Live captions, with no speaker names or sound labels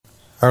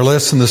Our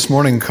lesson this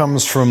morning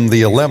comes from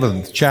the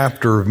 11th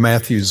chapter of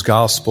Matthew's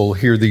Gospel.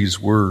 Hear these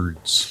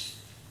words.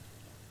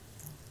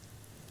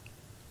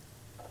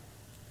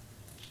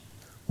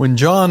 When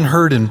John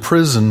heard in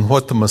prison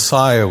what the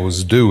Messiah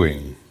was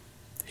doing,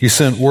 he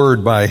sent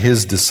word by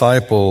his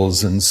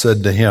disciples and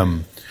said to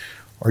him,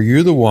 "Are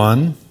you the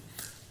one,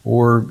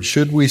 or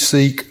should we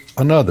seek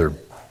another?"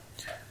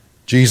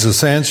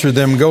 Jesus answered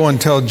them, "Go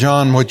and tell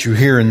John what you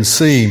hear and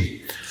see.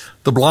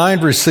 The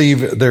blind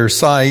receive their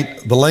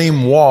sight, the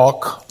lame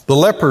walk, the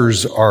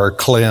lepers are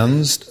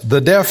cleansed,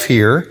 the deaf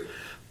hear,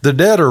 the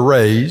dead are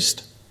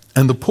raised,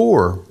 and the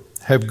poor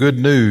have good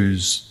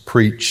news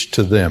preached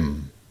to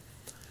them.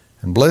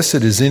 And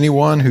blessed is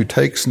anyone who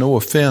takes no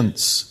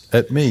offense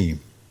at me."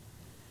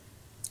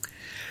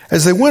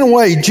 As they went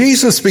away,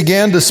 Jesus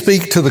began to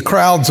speak to the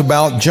crowds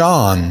about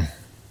John.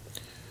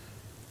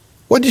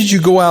 "What did you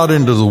go out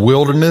into the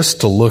wilderness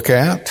to look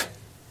at?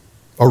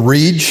 A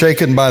reed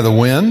shaken by the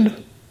wind?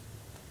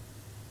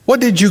 What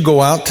did you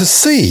go out to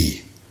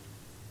see?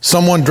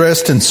 Someone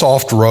dressed in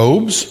soft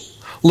robes?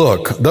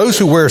 Look, those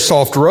who wear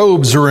soft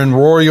robes are in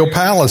royal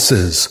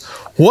palaces.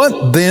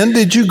 What then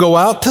did you go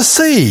out to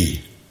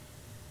see?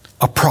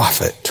 A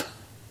prophet.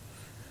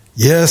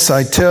 Yes,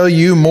 I tell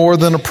you, more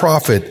than a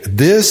prophet.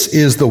 This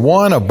is the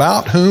one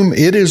about whom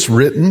it is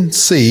written,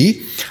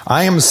 'See,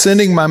 I am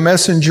sending my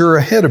messenger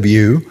ahead of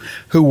you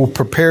who will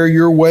prepare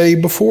your way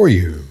before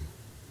you.'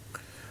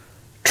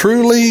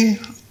 Truly,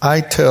 I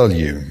tell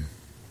you,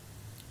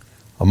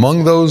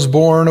 among those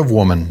born of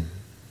woman,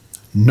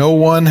 no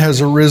one has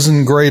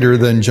arisen greater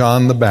than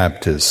John the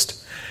Baptist.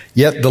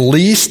 Yet the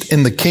least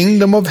in the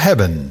kingdom of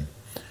heaven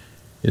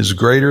is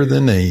greater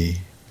than he."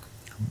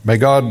 May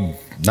God,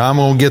 now I'm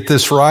going to get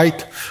this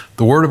right,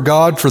 the word of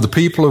God for the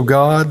people of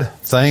God.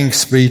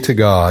 Thanks be to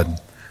God.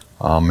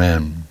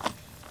 Amen.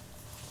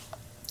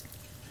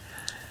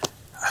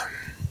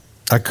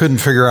 I couldn't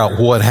figure out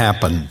what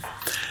happened.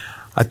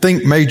 I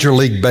think Major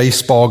League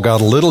Baseball got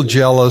a little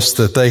jealous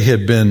that they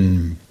had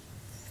been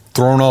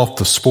thrown off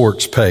the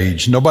sports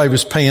page. Nobody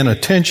was paying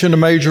attention to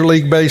Major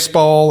League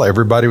Baseball.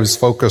 Everybody was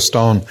focused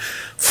on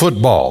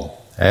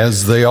football,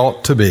 as they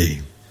ought to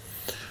be.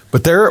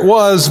 But there it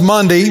was,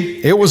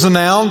 Monday. It was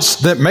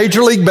announced that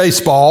Major League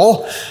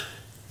Baseball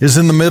is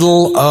in the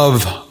middle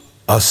of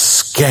a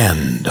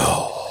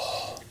scandal.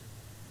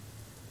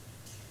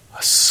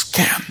 A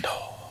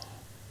scandal.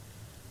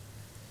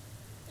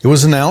 It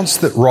was announced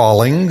that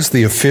Rawlings,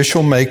 the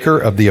official maker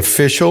of the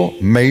official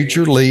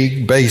Major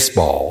League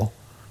Baseball,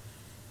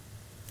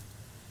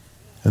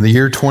 in the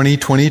year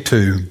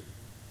 2022,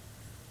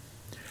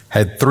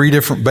 had 3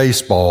 different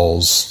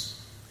baseballs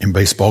in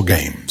baseball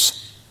games.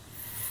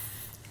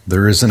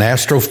 There is an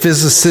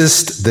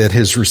astrophysicist that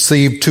has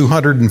received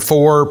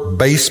 204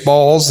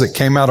 baseballs that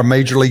came out of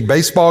Major League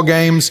Baseball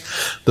games.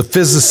 The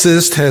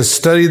physicist has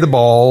studied the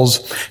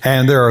balls,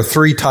 and there are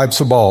 3 types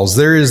of balls.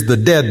 There is the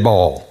dead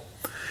ball.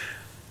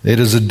 It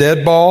is a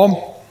dead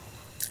ball.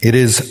 It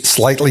is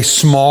slightly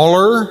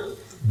smaller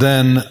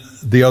than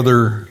the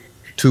other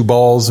 2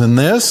 balls in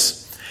this.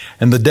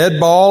 And the dead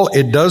ball,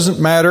 it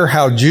doesn't matter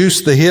how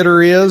juiced the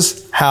hitter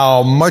is,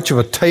 how much of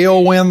a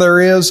tailwind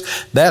there is,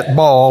 that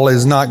ball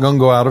is not going to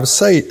go out of a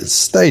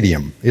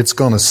stadium. It's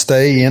going to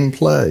stay in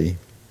play.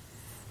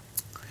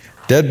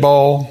 Dead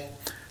ball.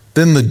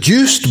 Then the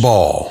juiced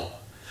ball.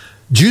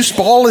 Juiced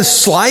ball is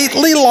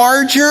slightly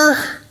larger,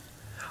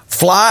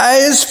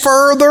 flies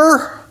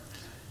further.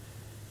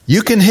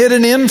 You can hit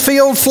an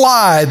infield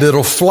fly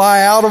that'll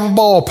fly out of a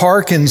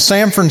ballpark in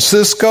San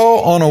Francisco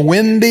on a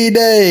windy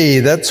day.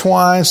 That's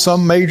why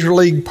some major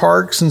league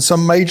parks and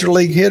some major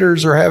league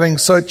hitters are having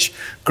such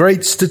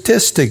great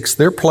statistics.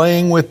 They're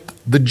playing with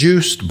the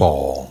juiced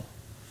ball.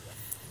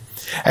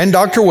 And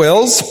Dr.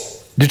 Wells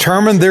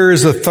determined there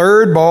is a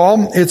third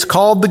ball. It's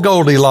called the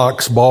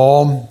Goldilocks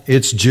ball.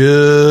 It's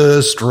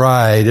just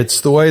right. It's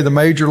the way the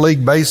Major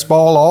League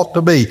Baseball ought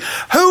to be.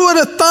 Who would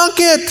have thunk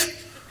it?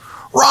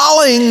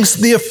 Rawlings,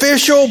 the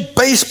official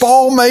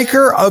baseball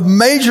maker of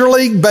Major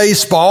League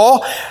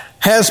Baseball,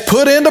 has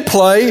put into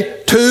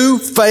play 2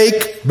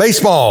 fake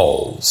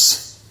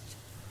baseballs.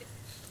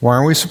 Why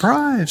are we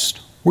surprised?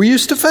 We're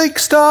used to fake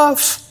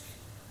stuff.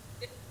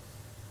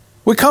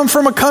 We come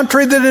from a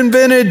country that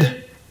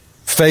invented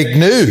fake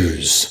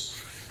news.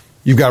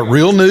 You've got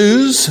real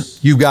news,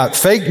 you've got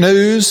fake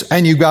news,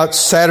 and you've got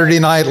Saturday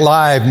Night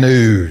Live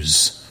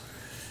news.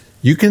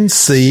 You can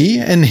see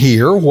and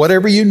hear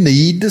whatever you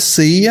need to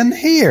see and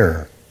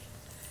hear.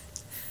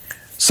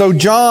 So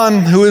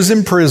John, who is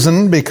in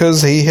prison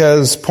because he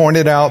has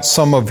pointed out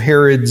some of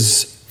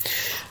Herod's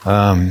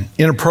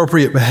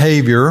inappropriate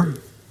behavior,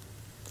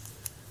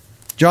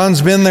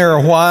 John's been there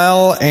a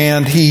while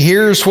and he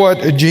hears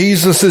what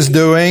Jesus is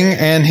doing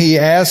and he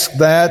asks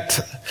that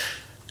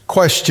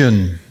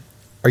question,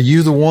 "Are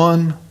you the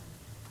one?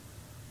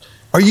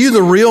 Are you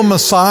the real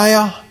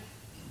Messiah?"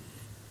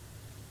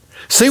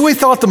 See, we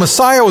thought the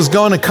Messiah was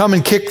going to come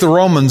and kick the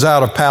Romans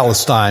out of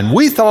Palestine.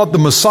 We thought the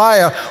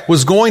Messiah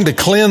was going to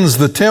cleanse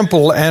the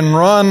temple and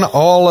run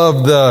all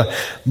of the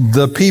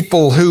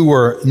people who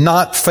were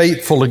not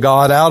faithful to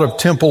God out of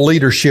temple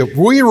leadership.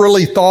 We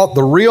really thought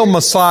the real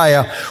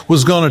Messiah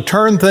was going to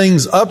turn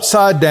things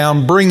upside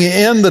down, bring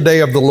in the day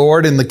of the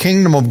Lord in the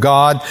kingdom of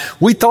God.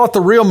 We thought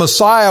the real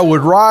Messiah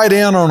would ride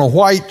in on a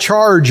white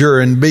charger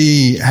and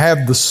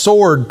have the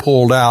sword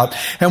pulled out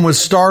and would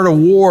start a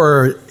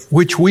war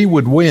which we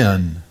would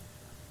win.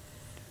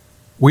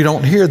 We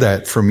don't hear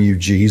that from you,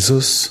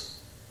 Jesus.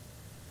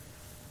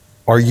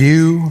 Are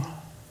you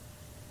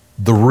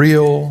the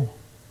real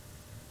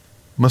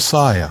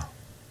Messiah?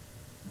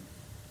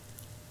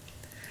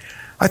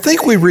 I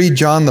think we read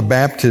John the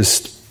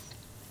Baptist,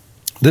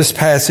 this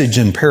passage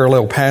and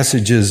parallel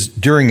passages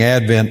during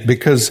Advent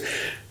because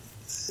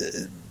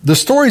the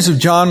stories of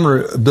John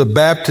the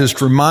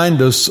Baptist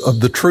remind us of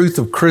the truth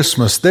of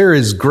Christmas. There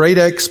is great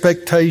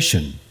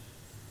expectation.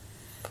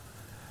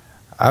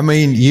 I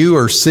mean, you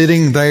are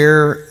sitting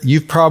there,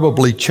 you've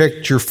probably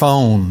checked your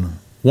phone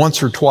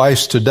once or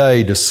twice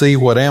today to see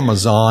what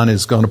Amazon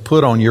is going to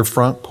put on your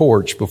front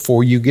porch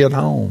before you get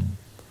home.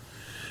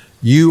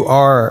 You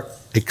are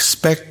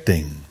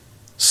expecting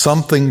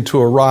something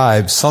to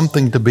arrive,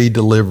 something to be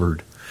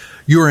delivered.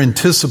 You're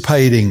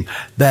anticipating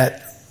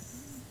that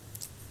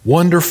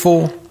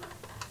wonderful,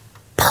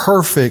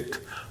 perfect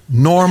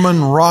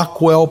Norman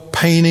Rockwell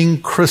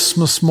painting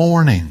Christmas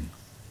morning.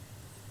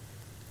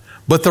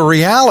 But the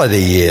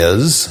reality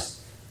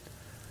is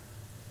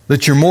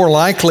that you're more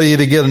likely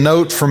to get a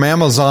note from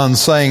Amazon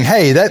saying,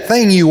 hey, that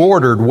thing you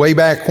ordered way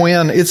back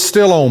when, it's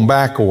still on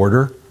back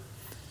order.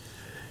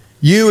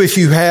 You, if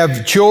you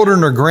have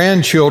children or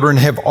grandchildren,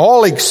 have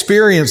all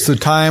experienced the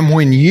time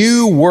when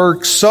you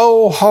worked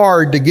so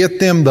hard to get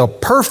them the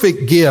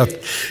perfect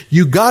gift.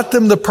 You got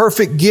them the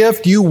perfect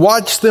gift. You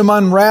watched them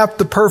unwrap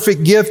the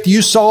perfect gift.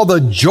 You saw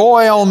the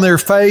joy on their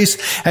face.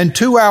 And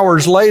 2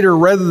 hours later,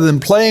 rather than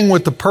playing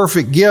with the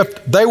perfect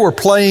gift, they were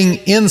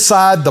playing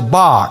inside the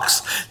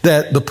box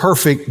that the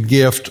perfect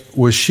gift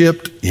was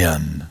shipped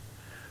in.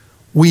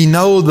 We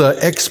know the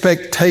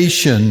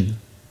expectation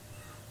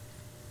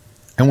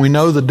and we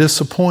know the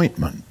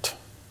disappointment.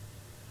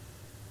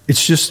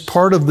 It's just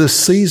part of this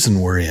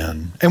season we're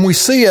in. And we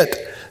see it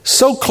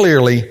so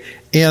clearly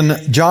in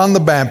John the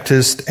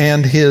Baptist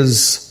and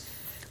his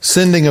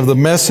sending of the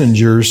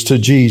messengers to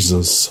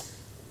Jesus.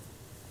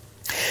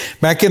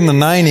 Back in the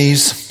 90s,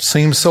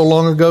 seems so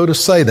long ago to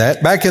say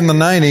that, back in the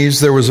 90s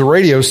there was a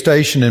radio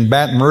station in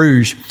Baton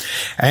Rouge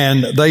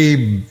and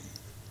they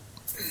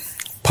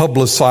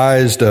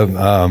publicized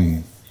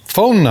a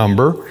phone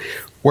number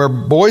where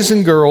boys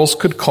and girls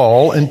could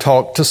call and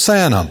talk to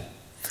Santa.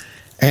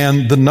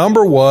 And the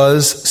number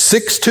was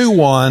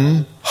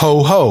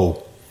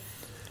 621-HO-HO.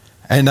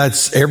 And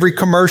that's every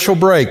commercial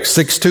break,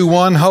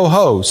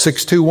 621-HO-HO,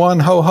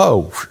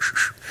 621-HO-HO.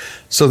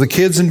 So the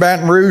kids in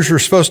Baton Rouge were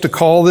supposed to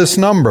call this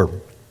number.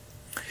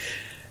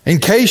 In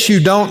case you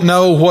don't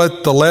know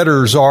what the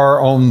letters are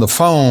on the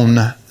phone,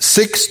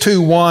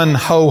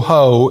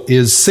 621-HO-HO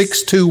is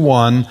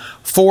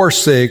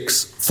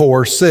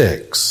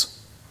 621-4646.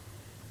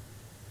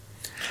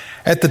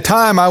 At the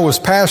time, I was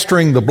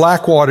pastoring the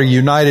Blackwater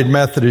United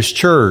Methodist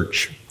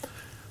Church.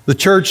 The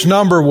church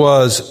number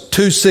was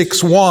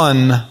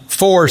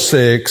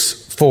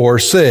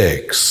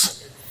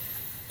 261-4646.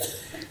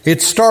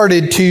 It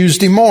started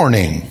Tuesday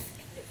morning.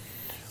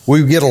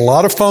 We would get a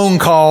lot of phone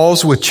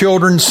calls with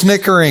children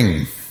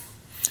snickering.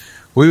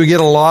 We would get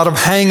a lot of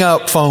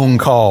hang-up phone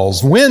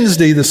calls.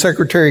 Wednesday, the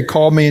secretary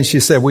called me and she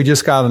said, we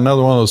just got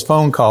another one of those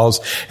phone calls,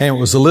 and it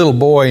was a little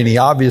boy and he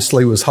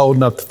obviously was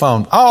holding up the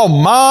phone. Oh,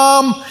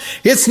 Mom,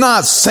 it's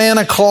not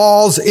Santa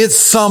Claus, it's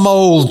some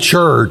old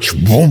church.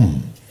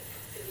 Boom.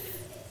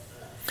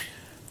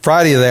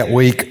 Friday of that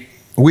week,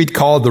 we'd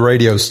called the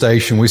radio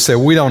station. We said,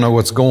 we don't know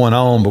what's going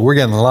on, but we're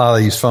getting a lot of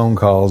these phone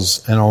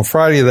calls. And on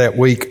Friday of that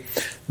week,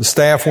 the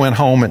staff went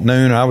home at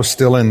noon. I was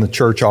still in the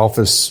church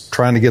office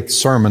trying to get the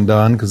sermon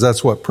done because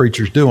that's what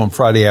preachers do on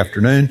Friday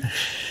afternoon.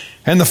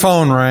 And the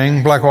phone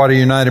rang, Blackwater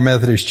United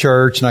Methodist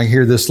Church, and I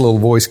hear this little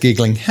voice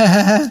giggling.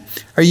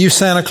 Are you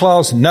Santa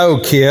Claus? No,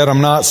 kid,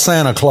 I'm not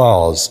Santa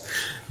Claus.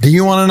 Do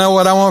you want to know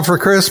what I want for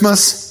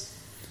Christmas?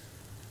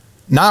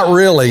 Not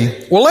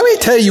really. Well, let me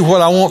tell you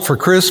what I want for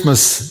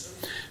Christmas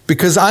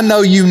because I know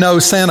you know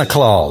Santa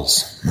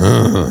Claus.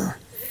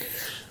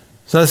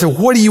 So I said,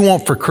 what do you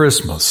want for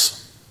Christmas?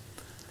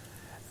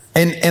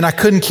 And I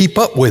couldn't keep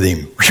up with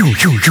him.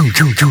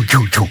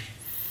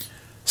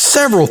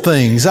 Several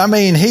things. I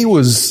mean, he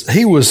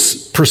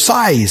was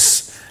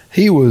precise.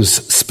 He was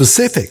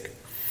specific.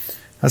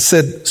 I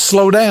said,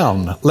 slow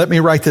down. Let me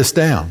write this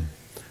down.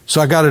 So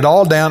I got it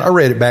all down. I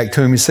read it back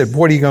to him. He said,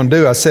 what are you going to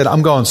do? I said,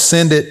 I'm going to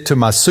send it to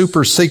my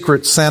super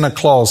secret Santa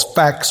Claus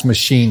fax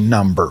machine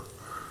number.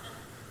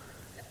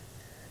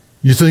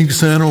 You think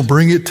Santa will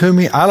bring it to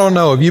me? I don't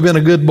know. Have you been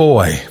a good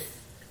boy?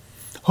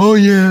 Oh,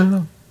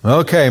 yeah.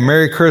 Okay,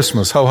 Merry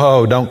Christmas. Ho,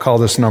 ho, don't call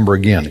this number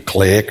again.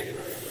 Click.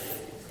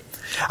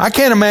 I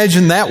can't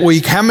imagine that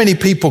week how many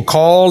people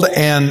called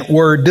and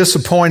were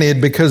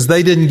disappointed because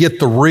they didn't get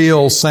the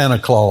real Santa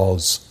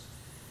Claus.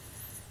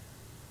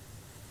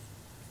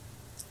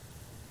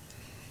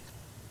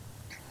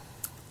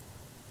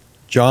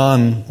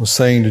 John was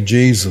saying to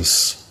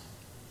Jesus,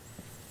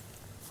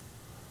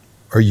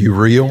 "Are you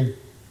real?"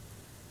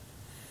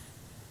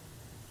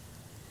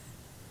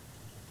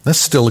 That's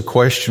still a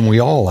question we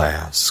all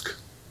ask.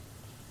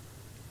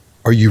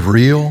 Are you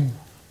real?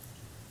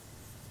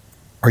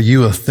 Are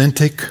you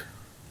authentic?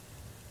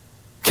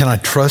 Can I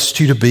trust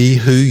you to be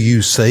who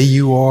you say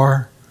you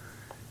are?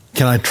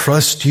 Can I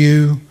trust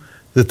you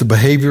that the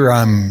behavior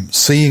I'm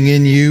seeing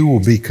in you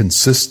will be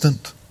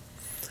consistent?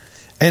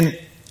 And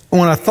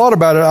when I thought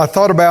about it, I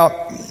thought about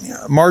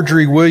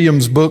Marjorie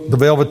Williams' book, The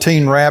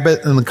Velveteen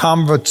Rabbit, and the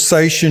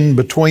conversation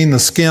between the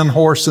skin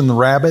horse and the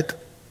rabbit.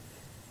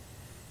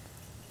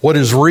 "What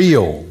is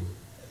real?"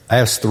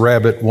 asked the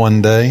rabbit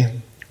one day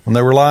when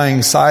they were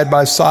lying side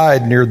by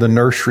side near the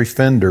nursery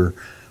fender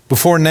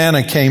before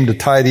Nana came to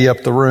tidy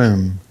up the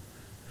room.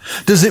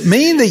 "Does it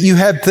mean that you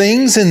have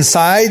things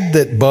inside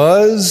that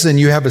buzz and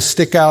you have a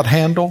stick-out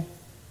handle?"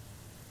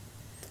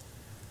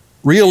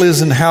 "Real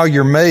isn't how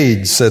you're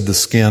made," said the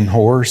skin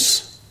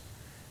horse.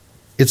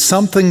 "It's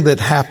something that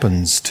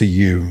happens to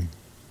you.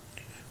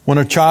 When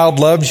a child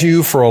loves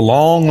you for a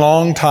long,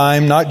 long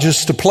time, not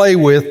just to play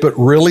with, but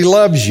really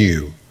loves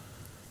you,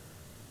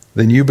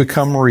 then you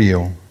become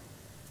real."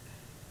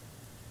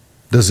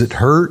 "Does it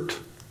hurt?"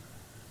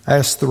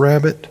 asked the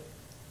rabbit.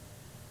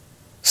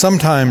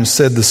 "Sometimes,"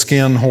 said the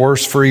skin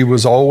horse, for he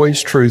was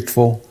always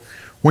truthful,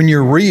 when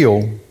you're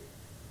real,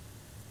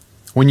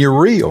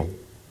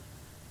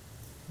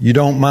 you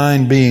don't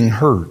mind being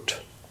hurt."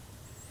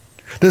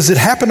 "Does it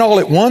happen all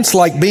at once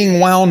like being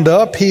wound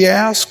up?" he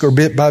asked, "or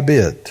bit by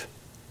bit?"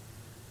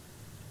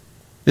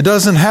 "It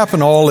doesn't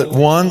happen all at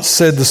once,"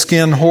 said the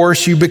skin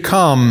horse. "You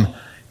become.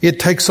 It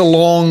takes a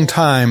long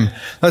time.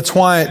 That's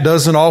why it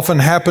doesn't often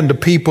happen to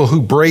people who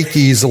break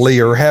easily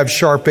or have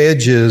sharp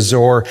edges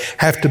or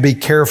have to be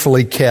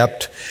carefully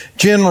kept.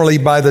 Generally,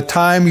 by the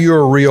time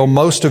you're real,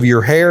 most of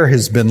your hair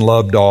has been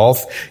loved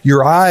off,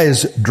 your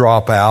eyes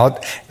drop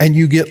out, and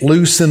you get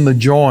loose in the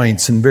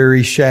joints and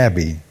very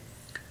shabby.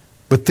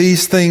 But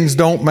these things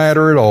don't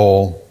matter at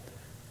all,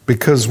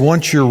 because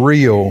once you're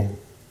real,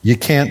 you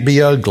can't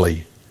be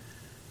ugly,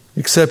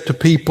 except to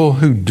people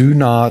who do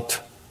not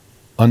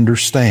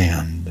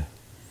understand."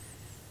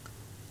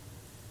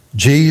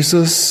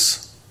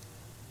 Jesus,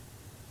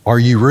 are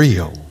you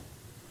real?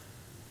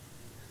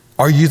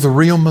 Are you the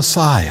real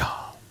Messiah?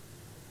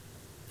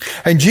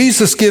 And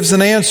Jesus gives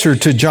an answer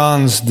to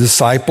John's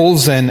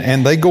disciples,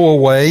 and they go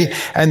away,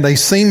 and they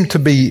seem to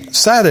be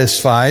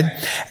satisfied.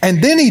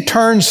 And then he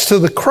turns to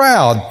the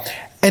crowd,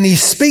 and he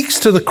speaks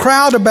to the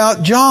crowd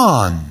about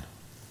John.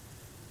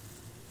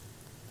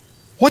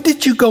 What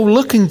did you go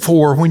looking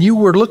for when you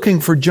were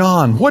looking for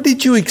John? What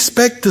did you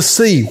expect to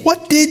see?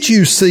 What did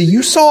you see?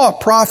 You saw a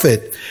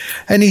prophet.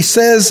 And he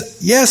says,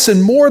 yes,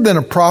 and more than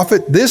a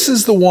prophet, this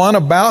is the one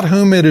about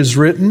whom it is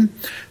written,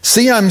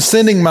 "See, I'm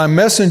sending my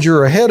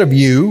messenger ahead of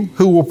you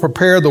who will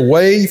prepare the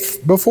way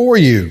before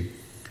you."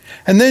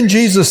 And then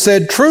Jesus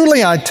said,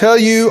 "Truly I tell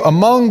you,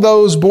 among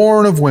those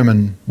born of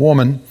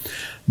woman,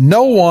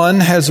 no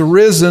one has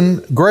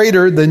arisen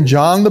greater than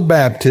John the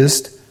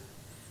Baptist."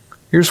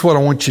 Here's what I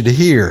want you to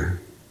hear.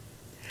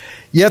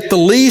 "Yet the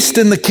least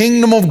in the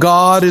kingdom of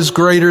God is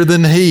greater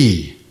than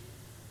he."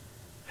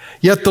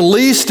 Yet the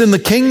least in the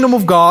kingdom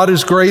of God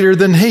is greater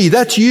than he.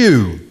 That's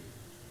you.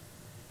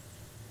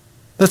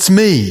 That's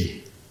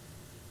me.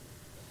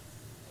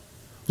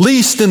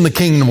 Least in the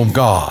kingdom of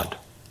God.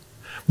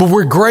 But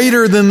we're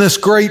greater than this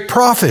great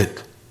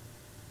prophet.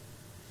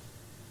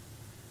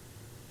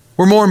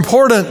 We're more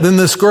important than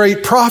this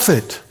great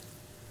prophet.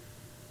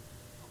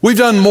 We've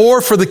done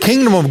more for the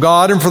kingdom of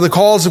God and for the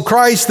cause of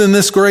Christ than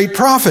this great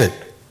prophet.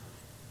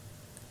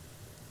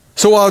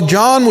 So while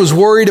John was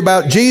worried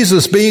about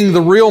Jesus being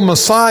the real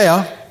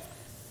Messiah,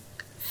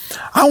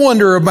 I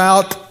wonder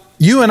about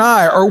you and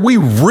I. Are we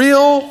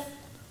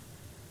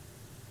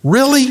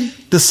really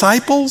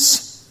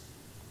disciples?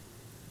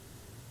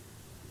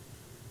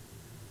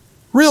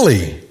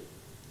 Really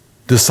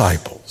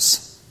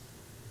disciples.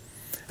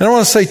 And I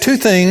want to say two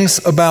things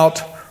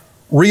about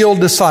real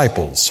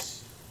disciples.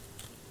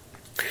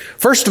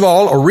 First of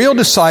all, a real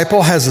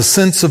disciple has a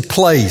sense of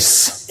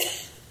place.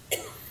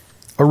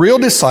 A real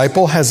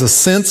disciple has a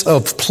sense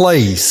of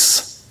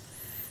place.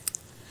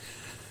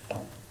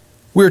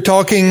 We're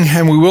talking,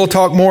 and we will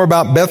talk more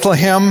about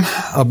Bethlehem,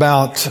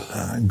 about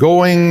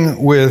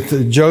going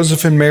with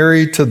Joseph and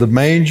Mary to the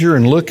manger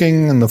and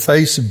looking in the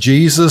face of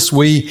Jesus.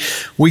 We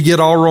get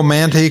all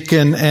romantic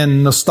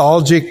and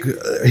nostalgic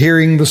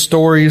hearing the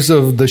stories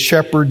of the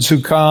shepherds who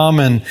come,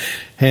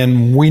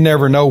 and we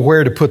never know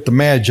where to put the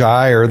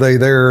Magi. Are they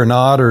there or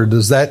not, or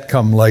does that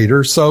come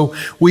later? So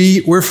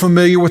we're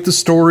familiar with the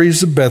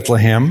stories of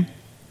Bethlehem.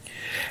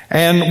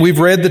 And we've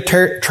read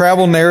the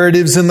travel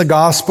narratives in the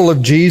gospel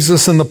of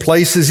Jesus and the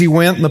places he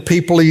went and the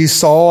people he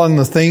saw and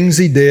the things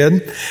he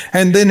did.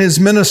 And then his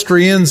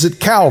ministry ends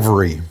at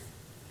Calvary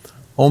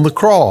on the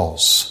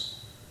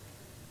cross.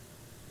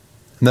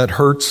 And that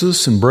hurts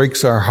us and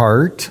breaks our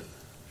heart.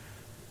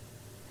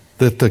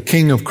 That the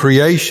King of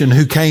creation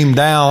who came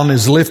down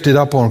is lifted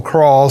up on a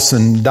cross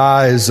and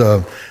dies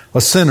a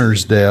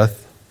sinner's death.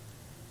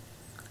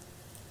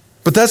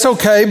 But that's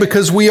okay,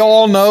 because we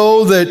all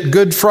know that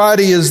Good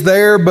Friday is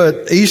there,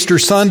 but Easter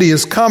Sunday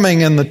is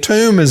coming and the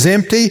tomb is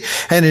empty,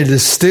 and it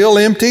is still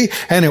empty,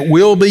 and it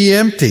will be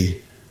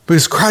empty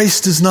because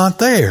Christ is not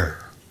there.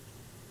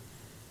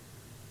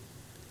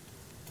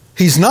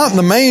 He's not in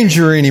the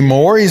manger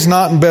anymore. He's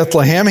not in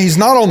Bethlehem. He's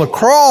not on the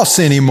cross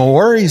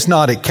anymore. He's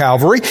not at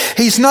Calvary.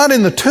 He's not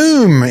in the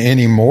tomb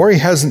anymore. He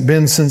hasn't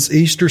been since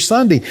Easter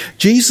Sunday.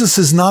 Jesus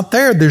is not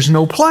there. There's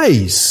no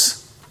place.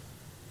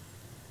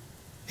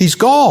 He's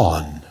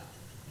gone.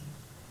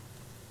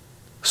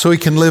 So He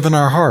can live in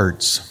our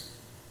hearts.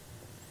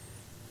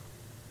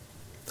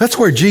 That's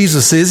where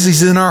Jesus is.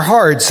 He's in our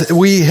hearts.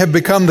 We have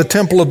become the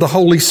temple of the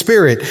Holy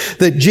Spirit.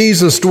 That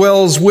Jesus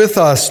dwells with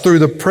us through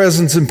the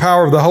presence and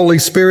power of the Holy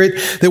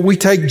Spirit. That we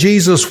take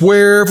Jesus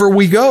wherever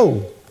we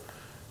go.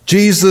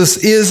 Jesus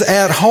is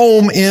at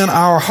home in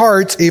our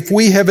hearts if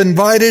we have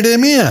invited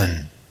Him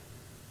in.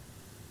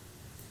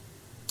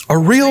 A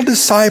real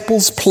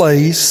disciple's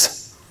place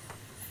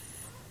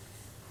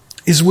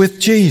is with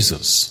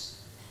Jesus.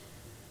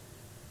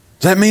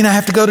 Does that mean I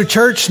have to go to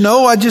church?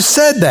 No, I just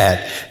said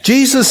that.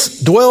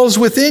 Jesus dwells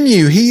within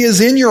you. He is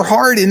in your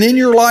heart and in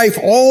your life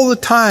all the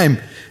time.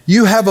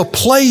 You have a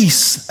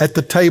place at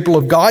the table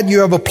of God.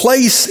 You have a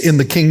place in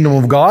the kingdom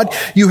of God.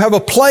 You have a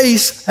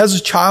place as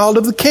a child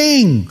of the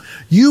King.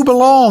 You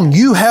belong.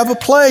 You have a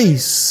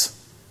place.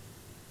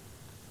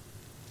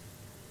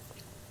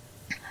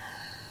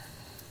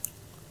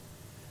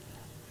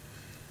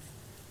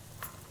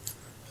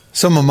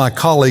 Some of my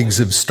colleagues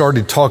have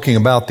started talking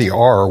about the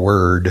R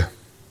word.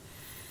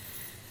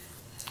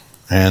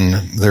 And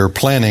they're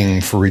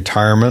planning for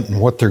retirement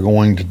and what they're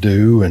going to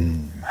do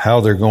and how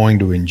they're going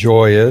to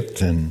enjoy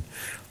it and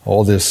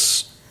all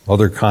this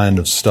other kind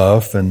of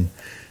stuff. And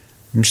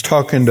I was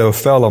talking to a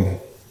fellow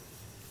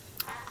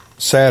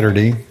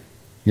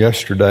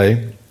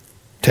yesterday,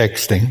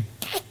 texting.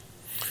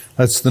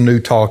 That's the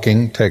new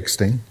talking,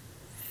 texting.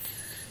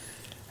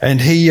 And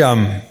he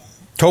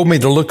told me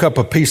to look up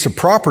a piece of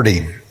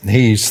property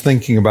he's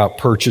thinking about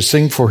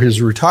purchasing for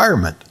his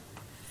retirement.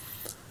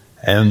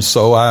 And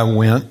so I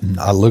went and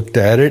I looked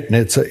at it, and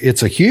it's a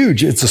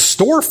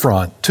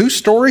storefront,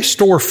 2-story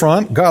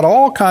storefront, got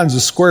all kinds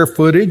of square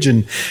footage,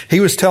 and he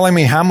was telling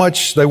me how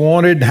much they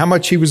wanted, how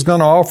much he was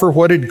going to offer,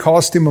 what it'd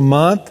cost him a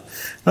month.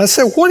 And I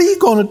said, what are you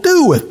going to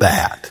do with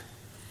that?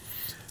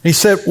 He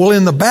said, well,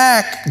 in the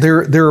back,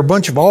 there are a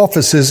bunch of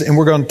offices, and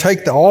we're going to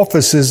take the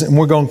offices and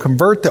we're going to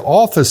convert the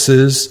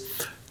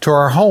offices to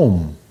our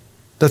home.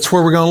 That's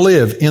where we're going to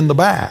live, in the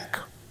back.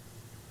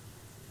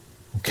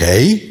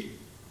 Okay.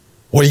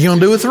 What are you going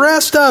to do with the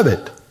rest of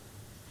it?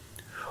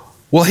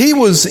 Well, he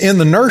was in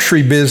the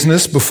nursery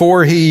business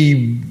before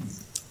he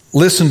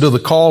listened to the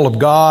call of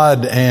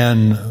God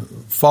and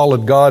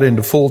followed God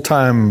into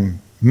full-time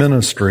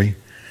ministry.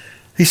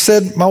 He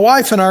said, my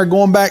wife and I are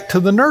going back to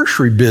the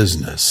nursery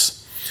business.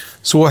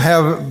 So we'll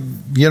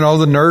have,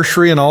 the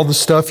nursery and all the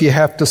stuff you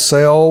have to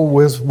sell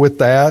with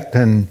that,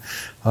 and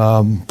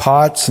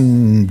pots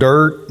and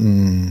dirt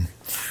and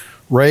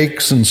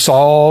rakes and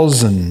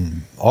saws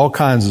and all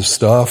kinds of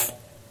stuff.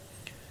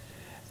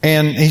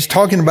 And he's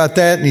talking about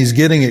that, and he's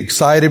getting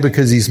excited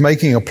because he's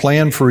making a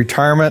plan for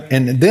retirement.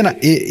 And then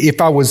if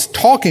I was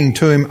talking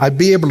to him, I'd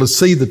be able to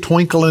see the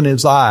twinkle in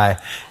his eye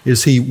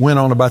as he went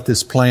on about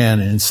this plan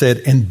and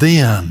said, and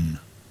then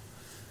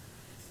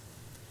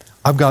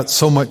I've got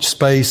so much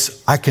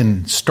space, I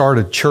can start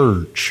a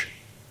church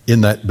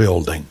in that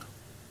building.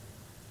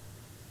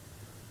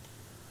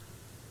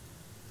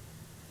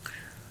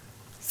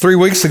 3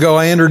 weeks ago,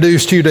 I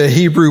introduced you to a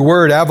Hebrew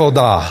word,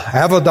 avodah.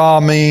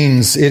 Avodah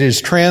means, it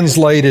is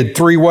translated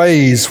 3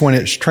 ways when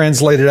it's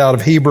translated out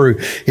of Hebrew.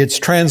 It's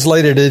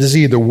translated as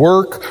either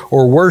work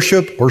or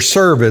worship or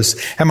service.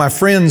 And my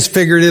friends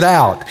figured it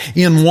out.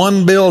 In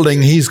one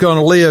building, he's going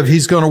to live,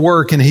 he's going to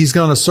work, and he's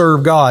going to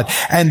serve God.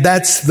 And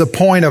that's the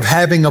point of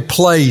having a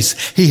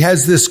place. He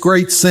has this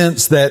great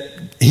sense that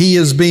he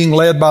is being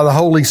led by the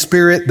Holy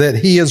Spirit, that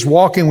he is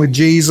walking with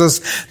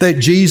Jesus, that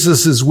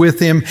Jesus is with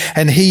him,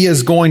 and he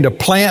is going to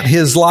plant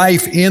his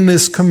life in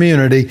this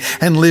community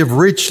and live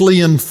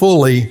richly and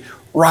fully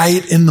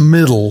right in the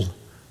middle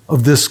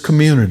of this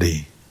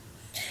community.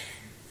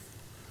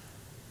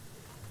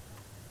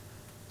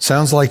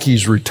 Sounds like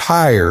he's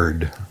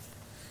retired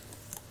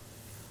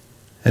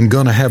and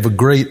going to have a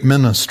great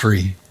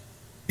ministry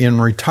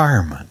in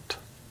retirement.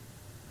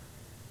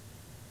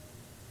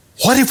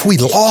 What if we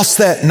lost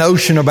that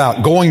notion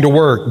about going to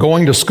work,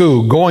 going to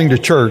school, going to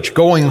church,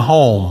 going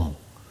home?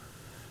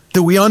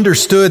 That we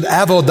understood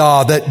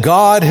avodah, that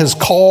God has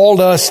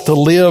called us to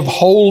live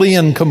wholly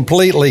and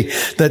completely,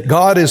 that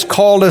God has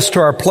called us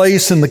to our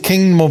place in the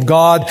kingdom of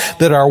God,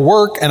 that our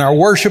work and our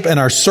worship and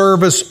our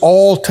service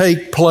all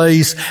take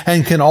place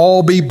and can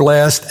all be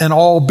blessed and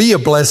all be a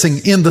blessing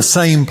in the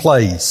same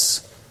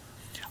place.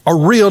 A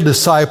real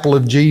disciple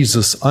of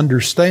Jesus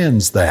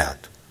understands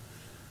that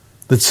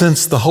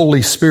since the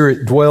Holy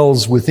Spirit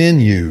dwells within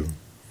you,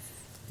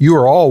 you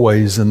are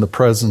always in the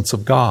presence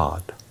of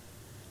God.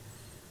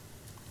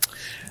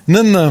 And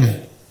then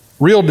the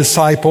real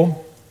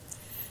disciple,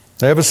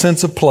 they have a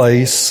sense of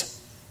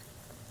place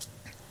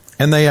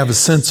and they have a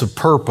sense of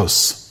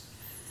purpose,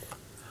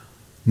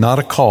 not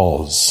a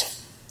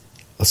cause,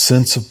 a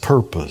sense of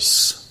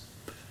purpose.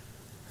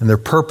 And their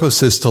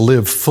purpose is to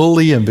live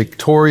fully and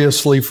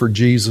victoriously for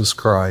Jesus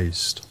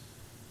Christ,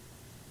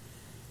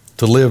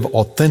 to live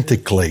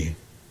authentically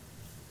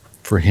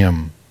for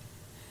Him.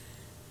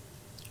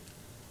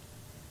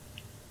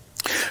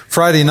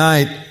 Friday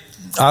night,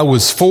 I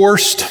was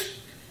forced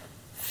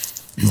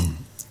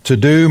to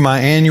do my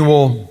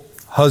annual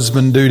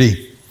husband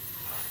duty.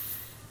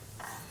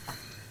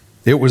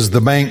 It was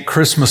the bank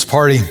Christmas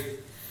party.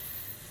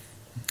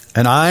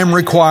 And I am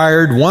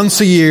required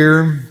once a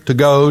year to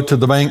go to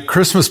the bank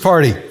Christmas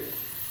party.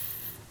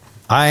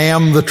 I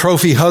am the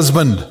trophy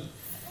husband.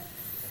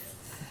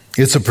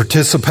 It's a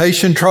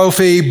participation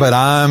trophy, but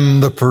I'm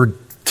the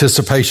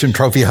participation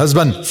trophy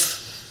husband.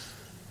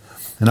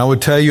 And I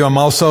would tell you I'm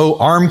also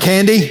arm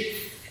candy.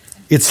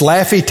 It's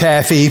Laffy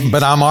Taffy,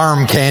 but I'm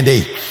arm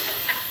candy.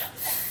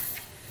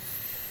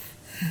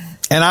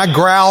 And I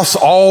grouse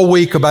all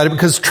week about it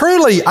because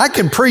truly I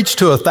can preach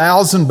to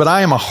 1,000, but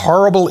I am a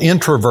horrible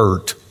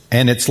introvert.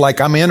 And it's like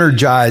I'm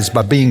energized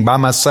by being by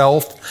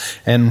myself.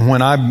 And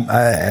when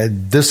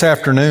this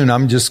afternoon,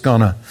 I'm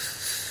going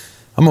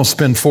to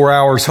spend 4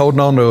 hours holding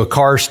on to a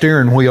car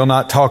steering wheel,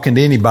 not talking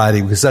to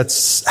anybody, because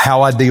that's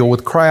how I deal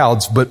with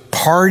crowds. But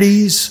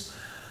parties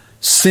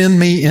send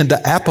me into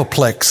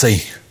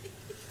apoplexy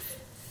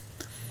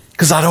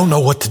because I don't know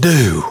what to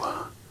do.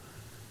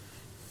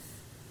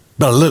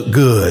 But I look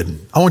good.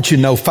 I want you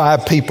to know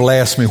 5 people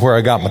asked me where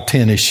I got my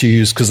tennis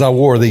shoes because I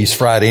wore these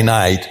Friday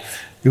night.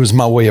 It was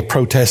my way of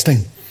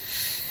protesting.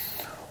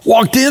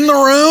 Walked in the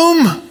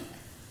room,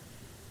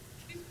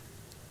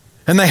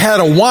 and they had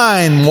a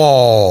wine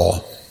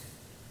wall.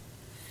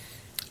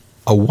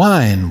 A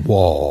wine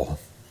wall.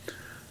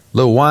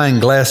 Little wine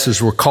glasses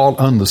were caught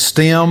on the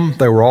stem.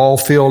 They were all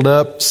filled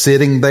up,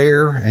 sitting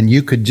there, and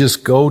you could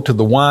just go to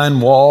the wine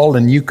wall,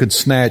 and you could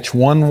snatch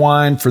one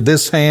wine for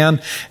this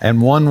hand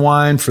and one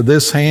wine for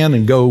this hand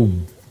and go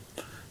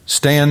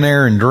stand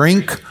there and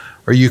drink,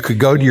 or you could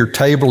go to your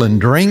table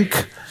and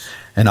drink.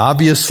 And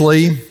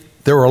obviously,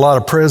 there were a lot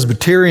of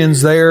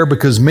Presbyterians there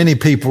because many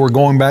people were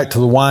going back to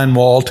the wine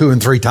wall 2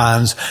 and 3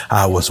 times.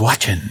 I was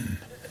watching.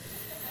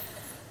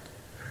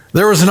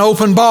 There was an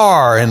open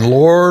bar, and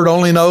Lord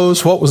only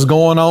knows what was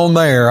going on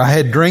there. I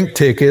had drink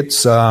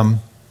tickets. I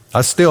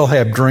still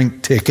have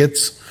drink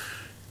tickets.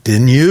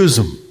 Didn't use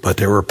them, but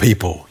there were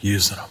people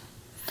using them.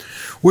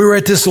 We were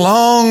at this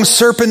long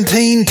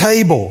serpentine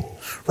table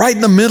right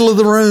in the middle of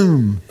the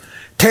room.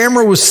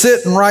 Tamara was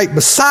sitting right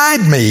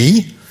beside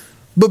me,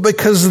 but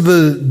because of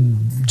the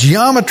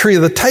geometry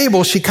of the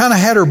table, she kind of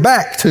had her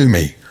back to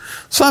me.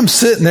 So I'm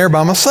sitting there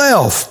by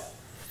myself.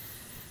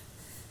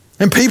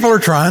 And people are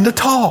trying to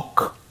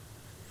talk.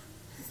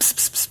 Psst,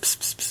 psst, psst,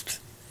 psst, psst.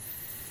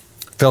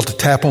 Felt a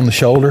tap on the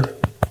shoulder.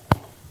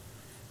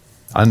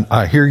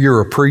 I hear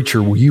you're a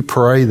preacher. Will you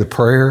pray the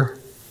prayer?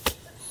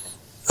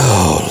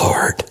 Oh,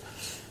 Lord.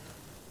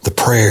 The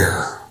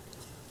prayer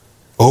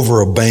over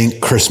a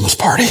bank Christmas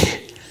party.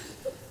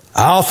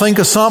 I'll think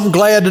of something,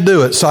 glad to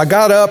do it. So I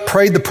got up,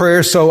 prayed the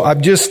prayer. So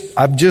I've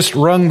just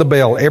rung the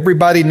bell.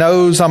 Everybody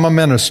knows I'm a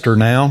minister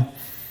now.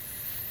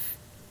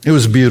 It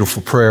was a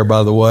beautiful prayer,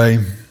 by the way.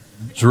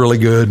 It was really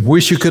good.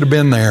 Wish you could have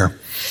been there.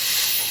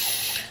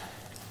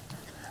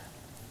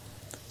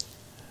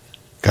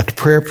 Got the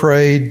prayer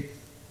prayed.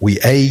 We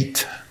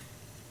ate.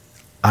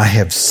 I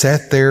have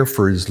sat there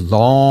for as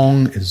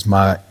long as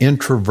my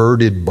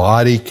introverted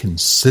body can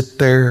sit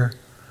there.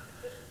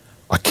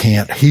 I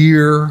can't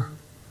hear.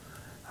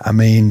 I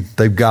mean,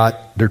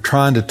 they're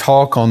trying to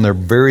talk on their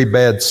very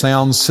bad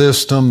sound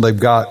system. They've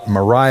got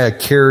Mariah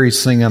Carey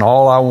singing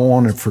All I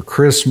Wanted for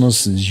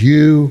Christmas Is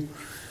You,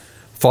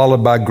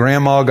 followed by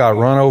Grandma Got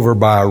Run Over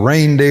by a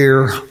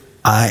Reindeer.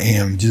 I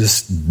am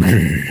just...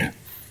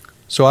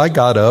 So I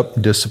got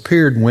up,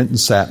 disappeared, and went and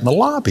sat in the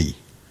lobby.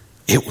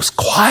 It was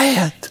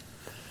quiet.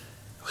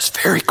 It was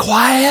very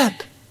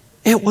quiet.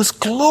 It was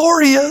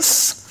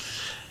glorious.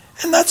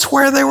 And that's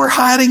where they were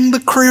hiding the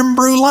creme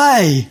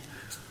brulee,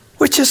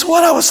 which is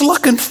what I was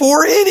looking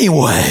for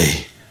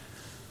anyway.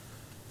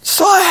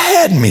 So I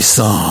had me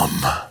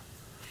some.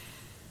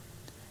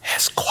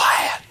 It's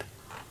quiet.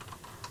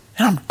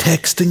 And I'm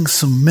texting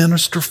some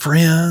minister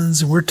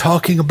friends, and we're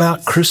talking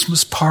about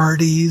Christmas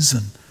parties.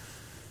 And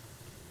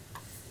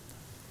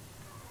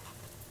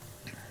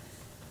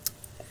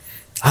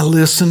I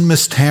listened.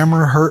 Miss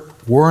Tamara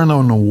won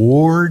an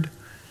award.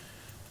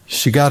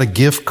 She got a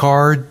gift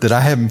card that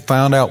I haven't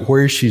found out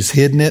where she's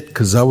hidden it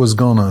because I was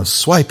going to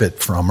swipe it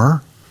from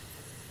her.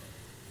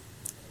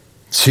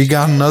 She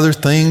got another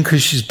thing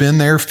because she's been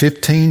there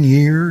 15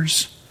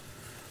 years.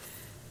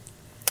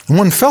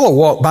 One fellow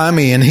walked by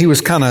me and he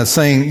was kind of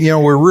saying,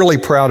 we're really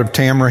proud of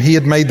Tamara. He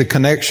had made the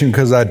connection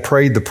because I'd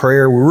prayed the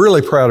prayer. We're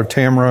really proud of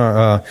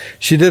Tamara.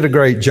 She did a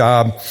great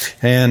job.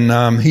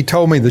 And he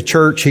told me the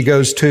church he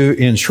goes to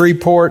in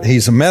Shreveport,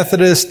 he's a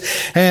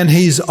Methodist, and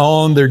he's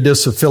on their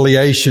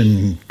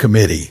disaffiliation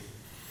committee.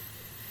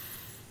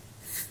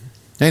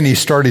 And he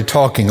started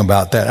talking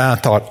about that. I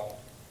thought,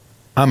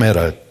 I'm at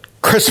a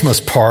Christmas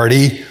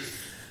party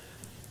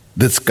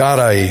that's got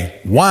a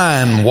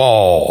wine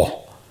wall.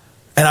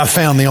 And I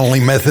found the only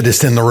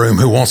Methodist in the room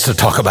who wants to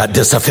talk about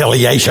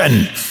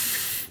disaffiliation.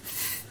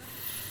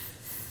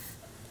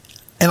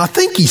 And I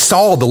think he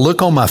saw the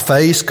look on my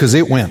face because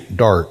it went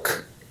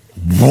dark.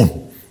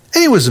 Boom.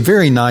 And he was a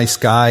very nice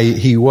guy.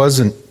 He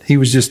was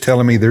just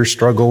telling me their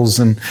struggles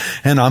and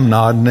I'm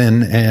nodding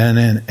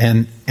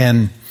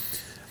and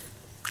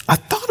I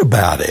thought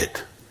about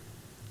it.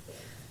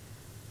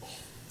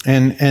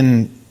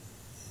 And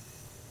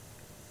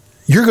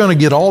you're going to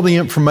get all the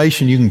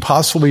information you can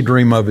possibly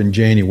dream of in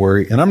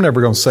January, and I'm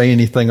never going to say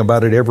anything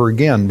about it ever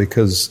again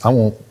because I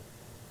won't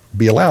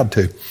be allowed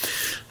to.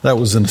 That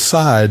was an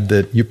aside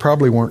that you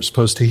probably weren't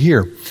supposed to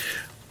hear.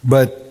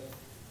 But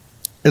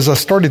as I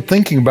started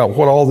thinking about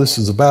what all this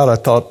is about, I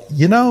thought,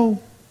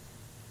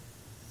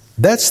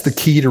 that's the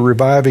key to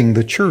reviving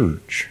the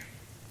church.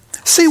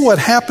 See, what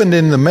happened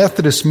in the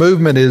Methodist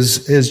movement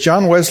is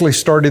John Wesley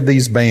started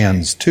these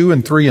bands, 2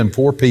 and 3 and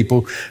 4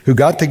 people who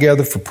got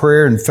together for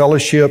prayer and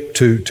fellowship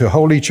to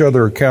hold each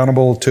other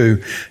accountable,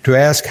 to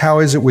ask, how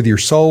is it with your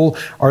soul?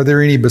 Are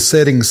there any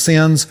besetting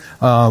sins?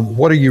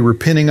 What are you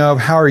repenting of?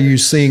 How are you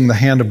seeing the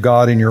hand of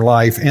God in your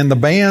life? And the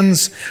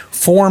bands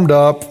formed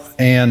up,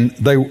 and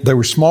they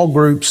were small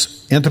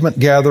groups, intimate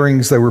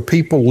gatherings. They were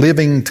people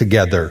living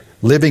together,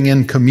 living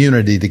in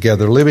community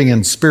together, living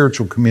in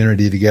spiritual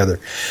community together.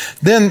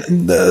 Then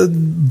the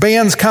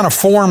bands kind of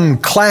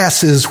formed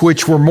classes,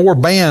 which were more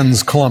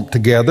bands clumped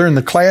together, and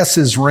the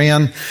classes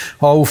ran,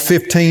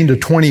 15 to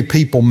 20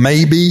 people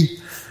maybe.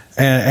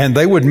 And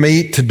they would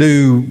meet to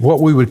do what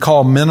we would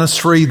call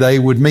ministry. They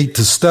would meet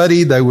to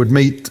study. They would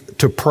meet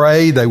to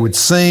pray. They would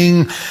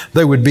sing.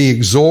 They would be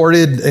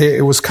exhorted.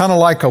 It was kind of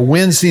like a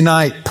Wednesday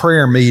night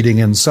prayer meeting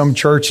in some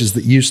churches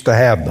that used to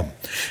have them.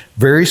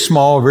 Very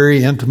small,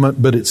 very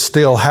intimate, but it's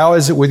still, how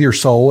is it with your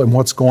soul and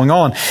what's going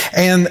on?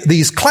 And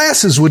these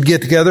classes would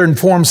get together and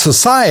form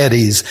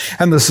societies.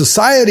 And the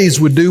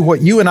societies would do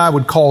what you and I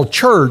would call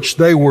church.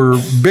 They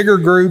were bigger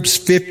groups,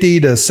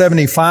 50 to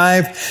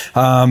 75.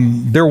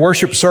 Their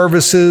worship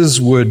services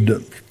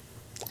would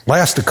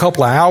last a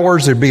couple of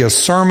hours. There'd be a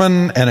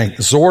sermon, an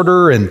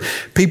exhorter, and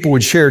people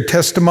would share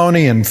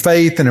testimony and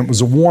faith, and it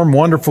was a warm,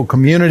 wonderful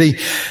community.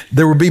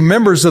 There would be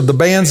members of the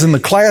bands and the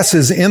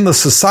classes in the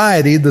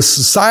society. The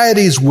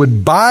societies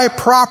would buy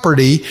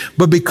property,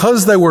 but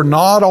because they were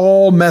not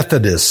all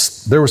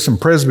Methodists, there were some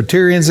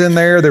Presbyterians in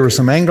there were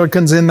some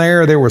Anglicans in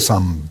there were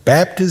some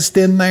Baptists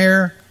in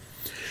there.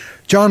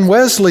 John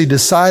Wesley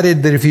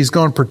decided that if he's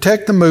going to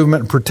protect the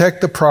movement and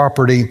protect the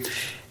property,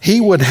 he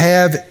would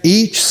have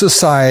each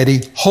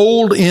society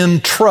hold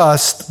in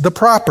trust the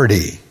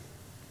property.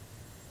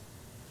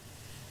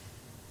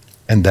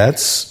 And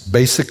that's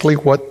basically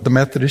what the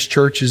Methodist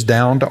Church is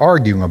down to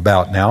arguing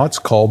about now. It's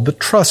called the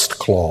Trust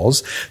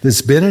Clause.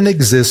 That's been in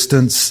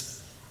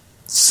existence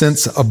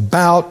since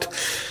about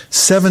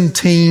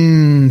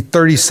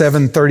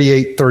 1737,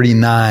 38,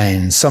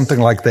 39, something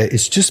like that.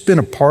 It's just been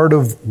a part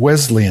of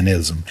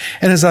Wesleyanism.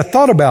 And as I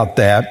thought about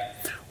that,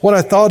 what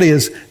I thought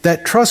is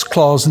that trust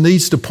clause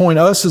needs to point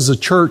us as a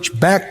church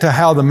back to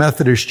how the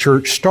Methodist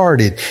Church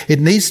started. It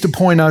needs to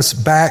point us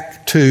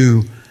back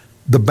to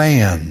the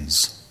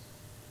bands.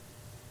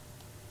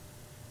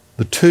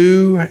 The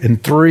 2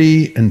 and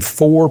 3 and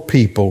 4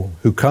 people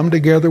who come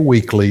together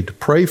weekly to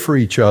pray for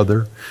each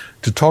other,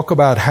 to talk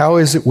about how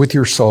is it with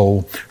your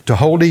soul, to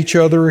hold each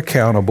other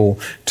accountable,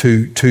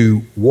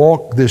 to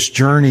walk this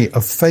journey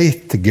of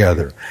faith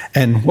together.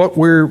 And what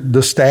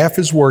the staff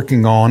is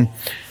working on,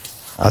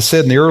 I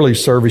said in the early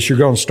service, you're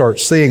going to start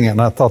seeing it,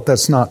 and I thought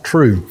that's not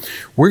true.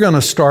 We're going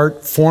to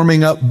start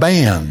forming up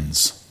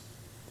bands.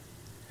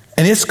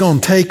 And it's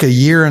going to take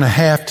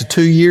 1.5 to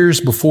 2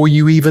 years before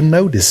you even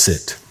notice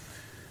it.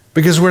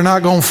 Because we're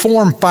not going to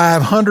form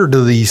 500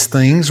 of these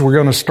things. We're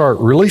going to start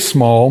really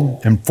small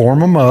and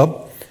form them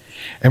up.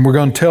 And we're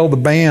going to tell the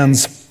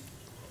bands,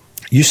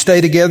 you stay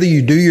together,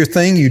 you do your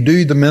thing, you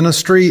do the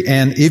ministry,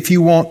 and if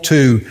you want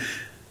to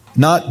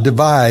not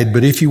divide,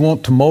 but if you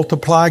want to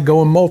multiply,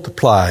 go and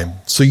multiply.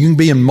 So you can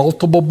be in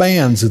multiple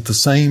bands at the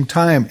same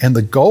time. And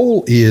the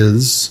goal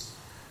is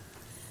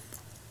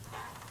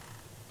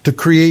to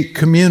create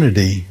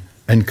community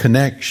and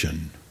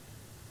connection.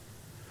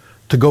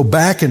 To go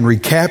back and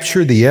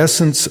recapture the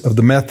essence of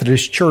the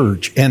Methodist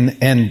Church.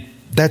 And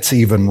that's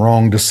even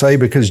wrong to say,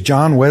 because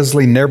John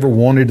Wesley never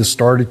wanted to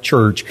start a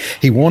church.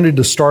 He wanted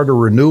to start a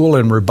renewal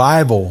and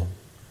revival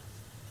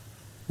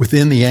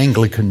within the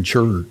Anglican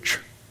Church.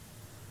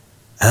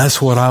 And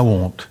that's what I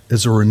want,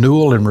 is a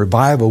renewal and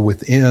revival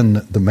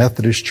within the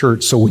Methodist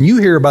Church. So when you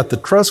hear about the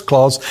trust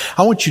clause,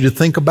 I want you to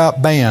think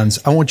about bands.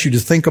 I want you to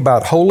think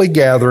about holy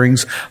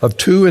gatherings of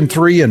 2 and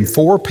 3 and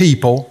 4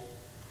 people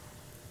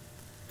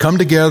coming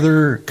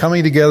together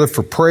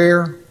for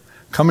prayer,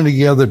 coming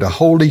together to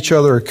hold each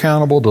other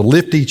accountable, to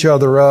lift each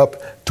other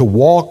up, to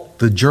walk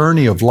the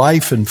journey of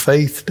life and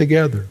faith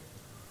together.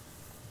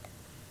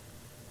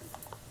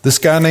 This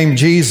guy named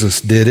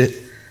Jesus did it.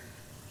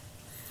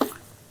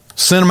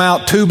 Sent them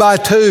out 2 by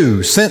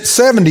 2. Sent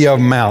 70 of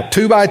them out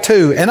 2 by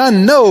 2. And I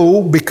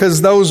know,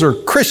 because those are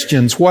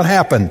Christians, what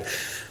happened.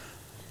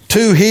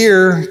 2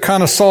 here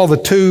kind of saw the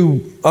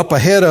 2 up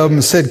ahead of them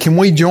and said, can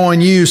we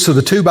join you? So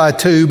the 2 by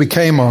 2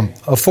 became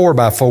a 4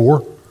 by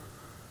 4.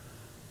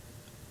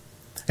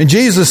 And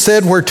Jesus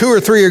said, where 2 or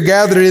 3 are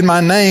gathered in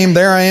my name,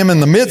 there I am in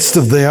the midst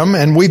of them.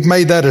 And we've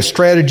made that a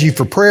strategy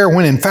for prayer,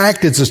 when in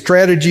fact it's a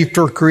strategy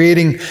for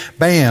creating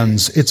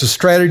bands. It's a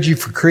strategy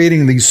for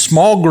creating these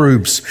small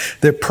groups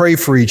that pray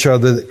for each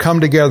other, that come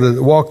together,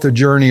 that walk the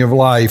journey of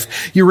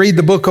life. You read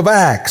the book of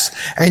Acts,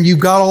 and you've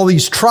got all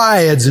these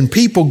triads and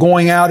people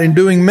going out and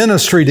doing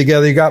ministry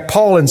together. You've got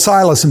Paul and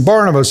Silas and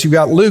Barnabas. You've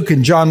got Luke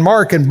and John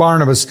Mark and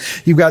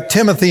Barnabas. You've got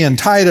Timothy and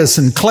Titus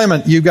and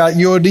Clement. You've got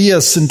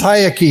Euodias and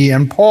Tyche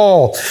and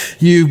Paul.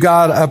 You've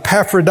got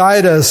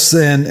Epaphroditus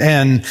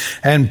and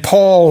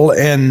Paul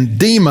and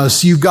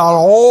Demas. You've got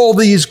all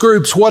these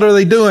groups. What are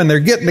they doing? They're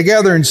getting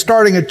together and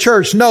starting a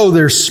church. No,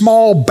 they're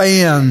small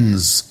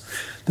bands.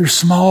 They're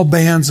small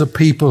bands of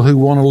people who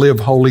want to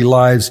live holy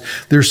lives.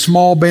 They're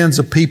small bands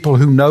of people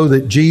who know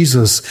that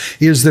Jesus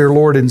is their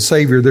Lord and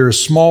Savior. There are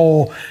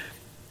small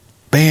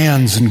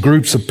bands and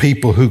groups of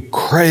people who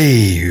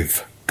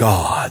crave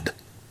God.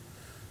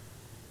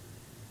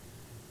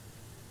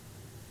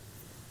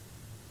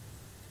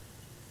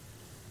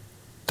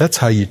 That's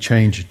how you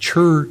change a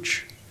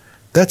church.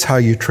 That's how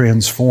you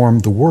transform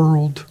the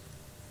world.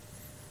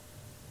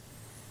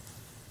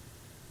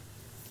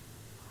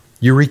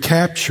 You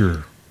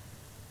recapture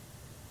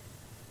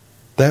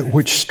that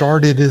which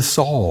started us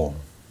all.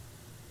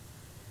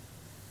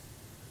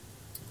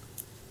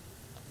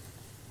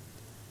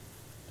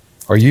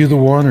 Are you the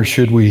one, or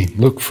should we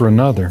look for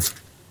another?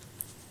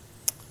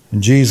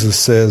 And Jesus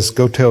says,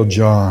 go tell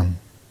John.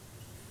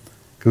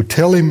 Go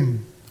tell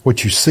him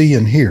what you see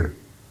and hear.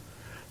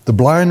 The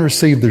blind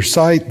receive their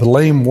sight, the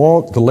lame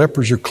walk, the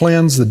lepers are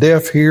cleansed, the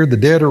deaf hear, the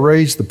dead are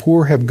raised, the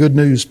poor have good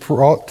news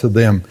brought to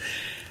them.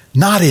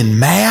 Not in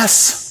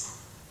mass,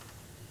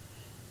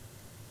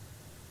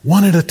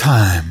 one at a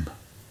time.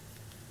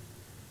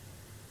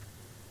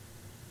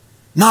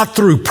 Not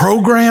through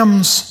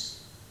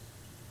programs,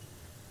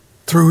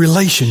 through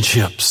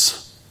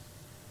relationships.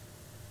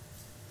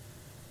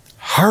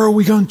 How are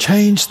we going to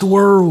change the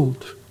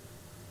world?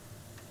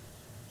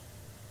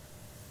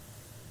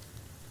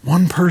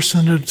 One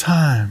person at a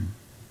time.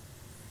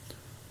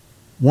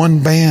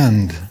 One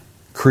band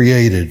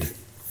created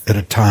at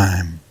a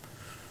time.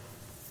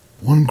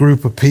 One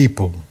group of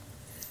people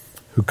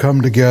who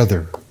come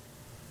together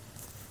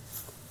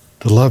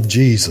to love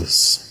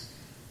Jesus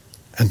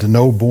and to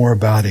know more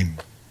about Him.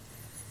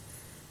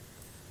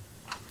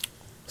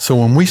 So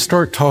when we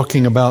start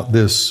talking about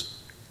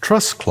this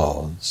trust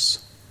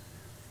clause,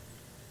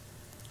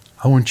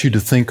 I want you to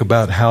think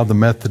about how the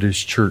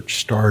Methodist Church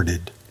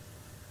started,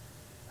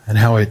 and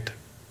how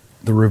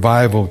the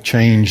revival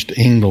changed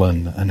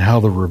England, and how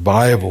the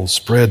revival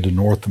spread to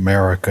North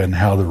America, and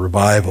how the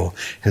revival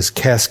has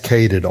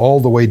cascaded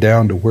all the way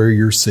down to where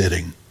you're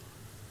sitting.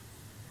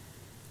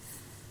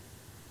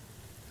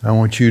 I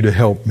want you to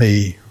help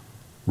me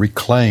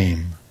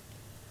reclaim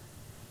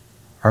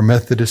our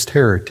Methodist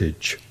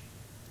heritage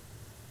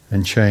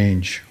and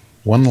change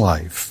one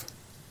life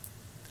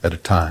at a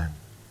time.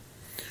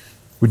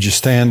 Would you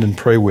stand and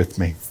pray with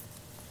me?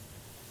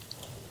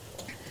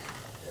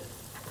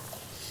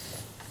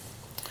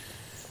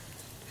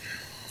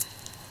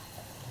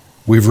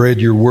 We've read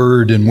your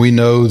word, and we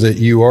know that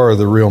you are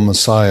the real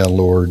Messiah,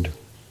 Lord.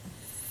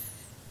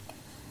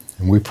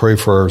 And we pray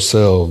for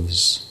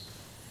ourselves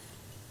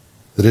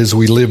that as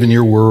we live in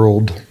your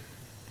world,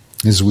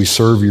 as we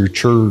serve your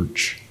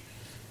church,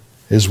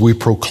 as we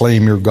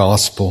proclaim your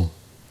gospel,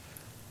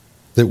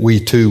 that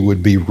we too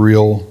would be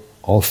real,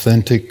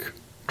 authentic,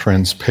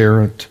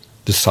 transparent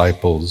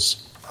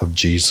disciples of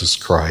Jesus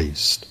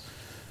Christ.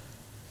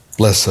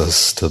 Bless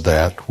us to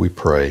that, we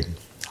pray.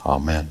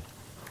 Amen.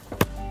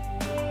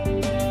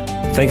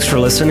 Thanks for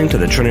listening to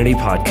the Trinity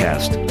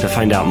Podcast. To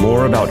find out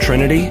more about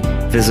Trinity,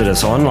 visit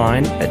us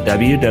online at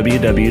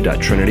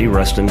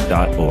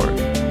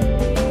www.trinityruston.org.